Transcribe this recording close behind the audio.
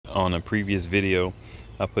on a previous video,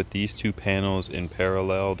 I put these two panels in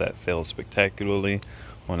parallel. That failed spectacularly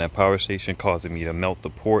on that power station, causing me to melt the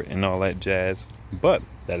port and all that jazz. But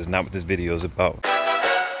that is not what this video is about.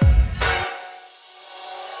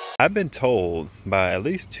 I've been told by at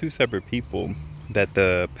least 2 separate people that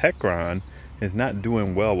the Pecron is not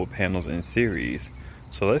doing well with panels in series.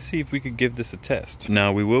 So let's see if we could give this a test.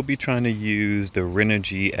 Now we will be trying to use the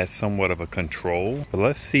Renogy as somewhat of a control, but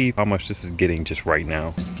let's see how much this is getting just right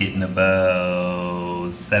now. It's getting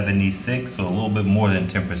about 76, so a little bit more than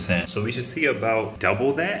 10%. So we should see about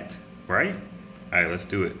double that, right? All right, let's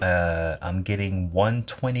do it. I'm getting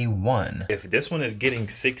 121. If this one is getting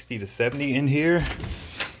 60 to 70 in here,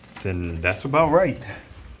 then that's about right.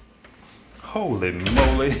 Holy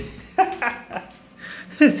moly.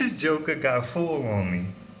 This joker got full on me.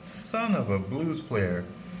 Son of a blues player.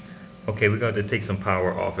 Okay, we're going to take some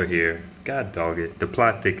power off of here. God dog it, the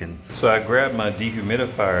plot thickens. So I grabbed my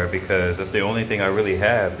dehumidifier because that's the only thing I really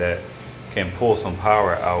have that can pull some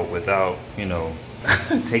power out without, you know,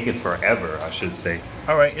 taking forever, I should say.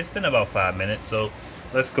 All right, it's been about 5 minutes, so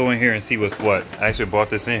let's go in here and see what's what. I actually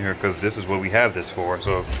brought this in here because this is what we have this for,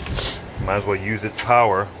 so might as well use its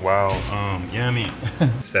power while, yeah, I mean,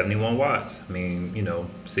 71 watts. I mean, you know,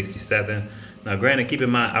 67. Now, granted, keep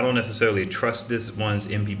in mind, I don't necessarily trust this one's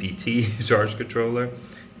MPPT charge controller.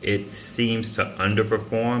 It seems to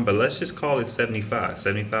underperform, but let's just call it 75.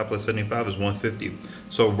 75 plus 75 is 150.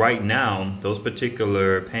 So right now, those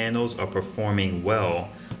particular panels are performing well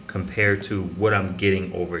compared to what I'm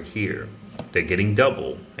getting over here. They're getting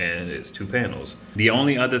double, and it's 2 panels. The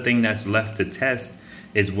only other thing that's left to test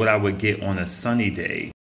is what I would get on a sunny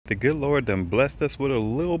day. The good Lord done blessed us with a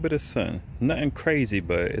little bit of sun. Nothing crazy,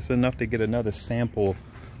 but it's enough to get another sample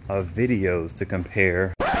of videos to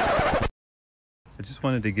compare. I just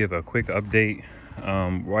wanted to give a quick update.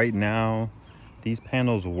 Right now, these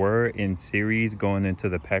panels were in series going into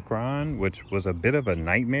the Pecron, which was a bit of a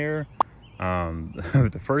nightmare.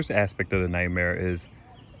 The first aspect of the nightmare is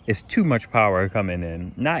it's too much power coming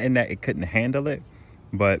in. Not in that it couldn't handle it,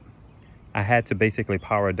 but I had to basically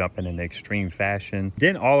power dump in an extreme fashion.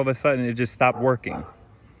 Then all of a sudden it just stopped working.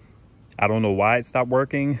 I don't know why it stopped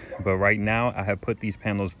working, but right now I have put these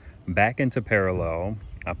panels back into parallel.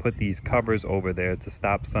 I put these covers over there to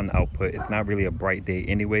stop sun output. It's not really a bright day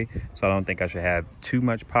anyway, so I don't think I should have too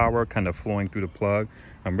much power kind of flowing through the plug.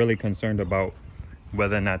 I'm really concerned about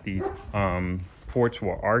whether or not these ports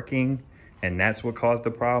were arcing, and that's what caused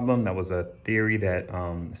the problem. That was a theory that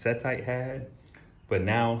Setite had, but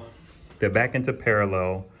now they're back into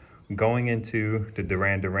parallel, going into the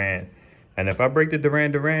Duran. And if I break the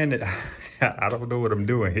Duran, I don't know what I'm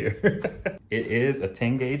doing here. It is a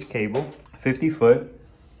 10 gauge cable, 50 foot.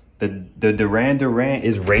 The Duran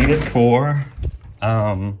is rated for,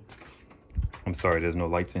 I'm sorry, there's no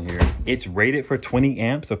lights in here. It's rated for 20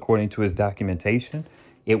 amps according to its documentation.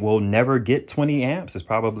 It will never get 20 amps. It's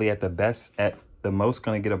probably at the most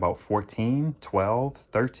gonna get about 14, 12,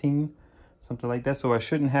 13. Something like that. So I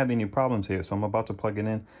shouldn't have any problems here. So I'm about to plug it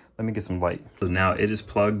in. Let me get some light. So now it is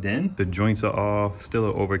plugged in. The joints are off. Still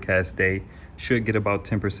an overcast day. Should get about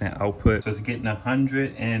 10% output. So it's getting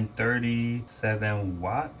 137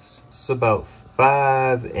 watts. It's about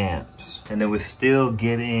 5 amps. And then we're still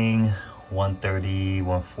getting 130,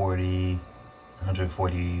 140,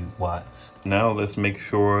 140 watts. Now let's make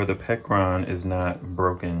sure the Pecron is not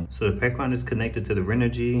broken. So the Pecron is connected to the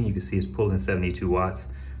Renogy. You can see it's pulling 72 watts.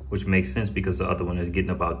 Which makes sense because the other one is getting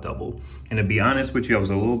about double. And to be honest with you, I was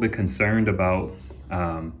a little bit concerned about,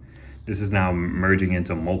 this is now merging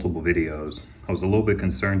into multiple videos. I was a little bit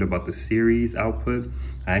concerned about the series output.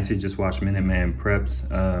 I actually just watched Minuteman Prep's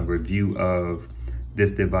review of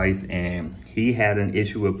this device, and he had an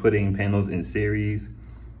issue with putting panels in series.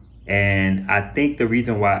 And I think the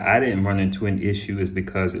reason why I didn't run into an issue is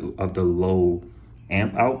because of the low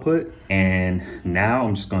amp output. And now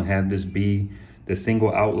I'm just gonna have this be the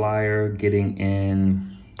single outlier getting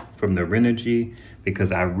in from the Renogy,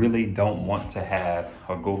 because I really don't want to have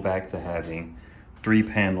or go back to having 3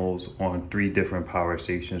 panels on 3 different power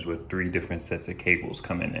stations with 3 different sets of cables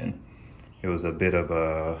coming in. It was a bit of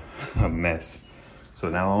a mess. So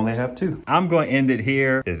now I only have 2. I'm going to end it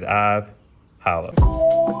here. I've holla.